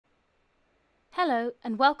Hello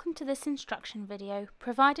and welcome to this instruction video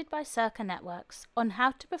provided by Sirkka Networks on how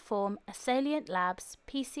to perform a Salient Labs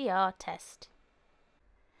PCR test.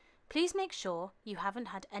 Please make sure you haven't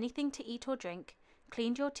had anything to eat or drink,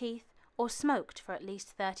 cleaned your teeth or smoked for at least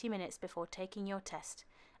 30 minutes before taking your test,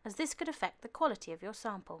 as this could affect the quality of your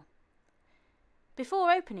sample.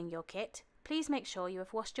 Before opening your kit, please make sure you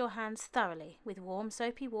have washed your hands thoroughly with warm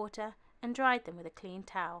soapy water and dried them with a clean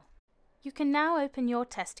towel. You can now open your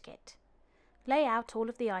test kit. Lay out all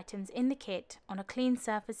of the items in the kit on a clean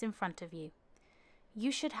surface in front of you.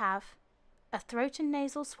 You should have a throat and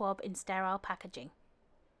nasal swab in sterile packaging,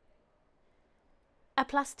 a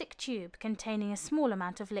plastic tube containing a small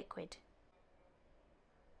amount of liquid,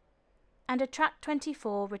 and a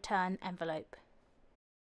Track24 return envelope.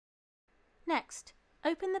 Next,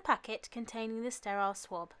 open the packet containing the sterile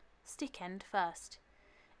swab, stick end first.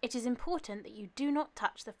 It is important that you do not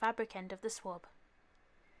touch the fabric end of the swab.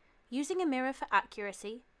 Using a mirror for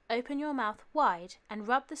accuracy, open your mouth wide and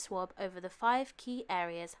rub the swab over the 5 key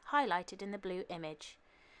areas highlighted in the blue image.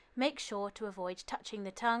 Make sure to avoid touching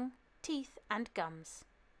the tongue, teeth and gums.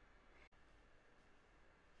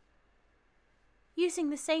 Using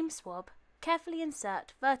the same swab, carefully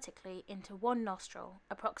insert vertically into one nostril,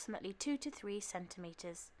 approximately 2 to 3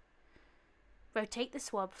 centimeters. Rotate the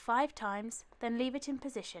swab 5 times, then leave it in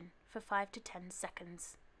position for 5 to 10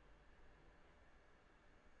 seconds.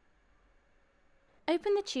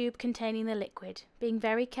 Open the tube containing the liquid, being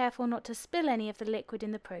very careful not to spill any of the liquid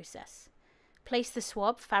in the process. Place the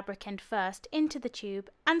swab fabric end first into the tube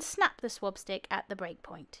and snap the swab stick at the break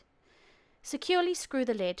point. Securely screw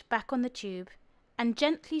the lid back on the tube and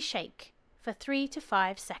gently shake for 3 to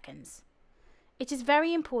 5 seconds. It is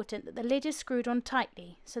very important that the lid is screwed on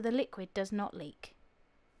tightly so the liquid does not leak.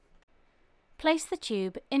 Place the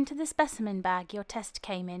tube into the specimen bag your test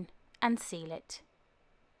came in and seal it.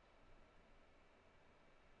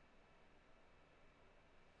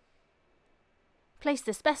 Place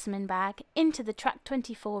the specimen bag into the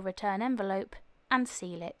Track24 return envelope and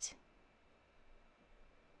seal it.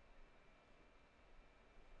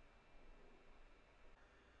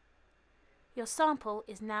 Your sample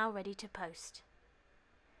is now ready to post.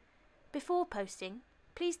 Before posting,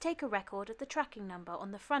 please take a record of the tracking number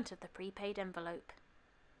on the front of the prepaid envelope.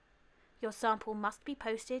 Your sample must be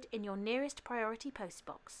posted in your nearest priority post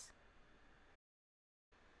box.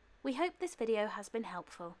 We hope this video has been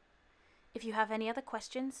helpful. If you have any other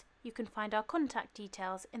questions, you can find our contact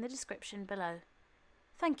details in the description below.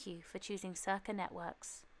 Thank you for choosing Sirkka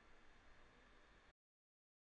Networks.